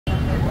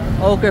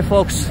Okay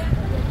folks,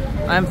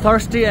 I'm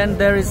thirsty and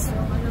there is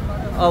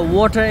a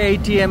water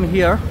ATM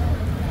here.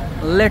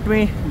 Let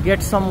me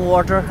get some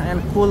water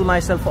and cool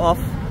myself off.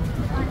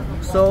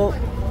 So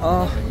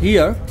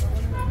here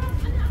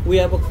we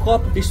have a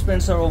cup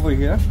dispenser over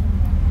here.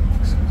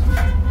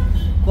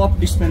 Cup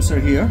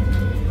dispenser here.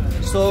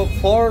 So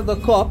for the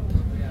cup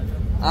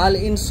I'll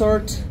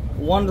insert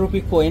 1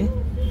 rupee coin.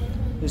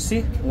 You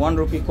see, 1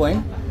 rupee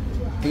coin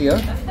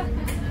here,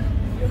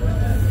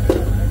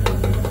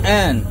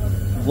 and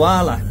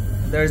voila,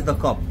 there's the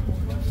cup.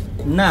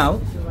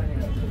 Now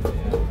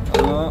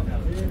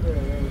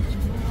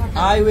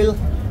I will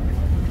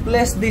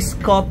place this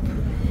cup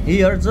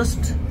here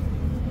just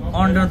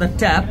under the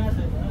tap,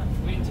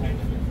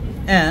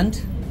 and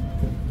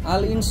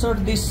I'll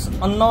insert this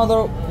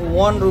another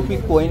 1 rupee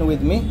coin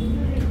with me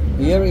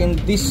here in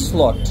this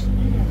slot.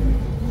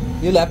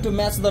 You'll have to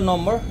match the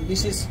number.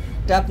 This is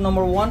tap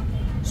number 1,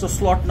 so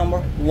slot number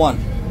 1.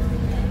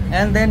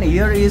 And then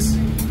here is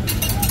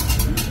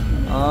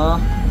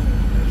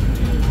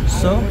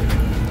so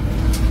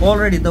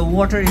already the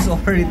water is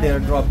already there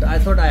dropped. I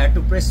thought I had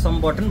to press some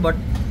button, but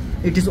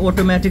it is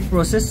automatic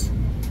process.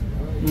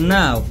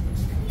 Now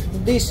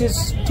this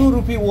is 2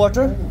 rupee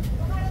water.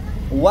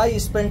 Why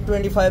spend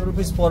 25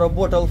 rupees for a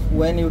bottle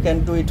when you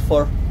can do it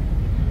for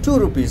 2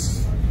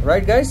 rupees,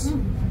 right guys?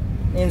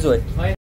 Enjoy.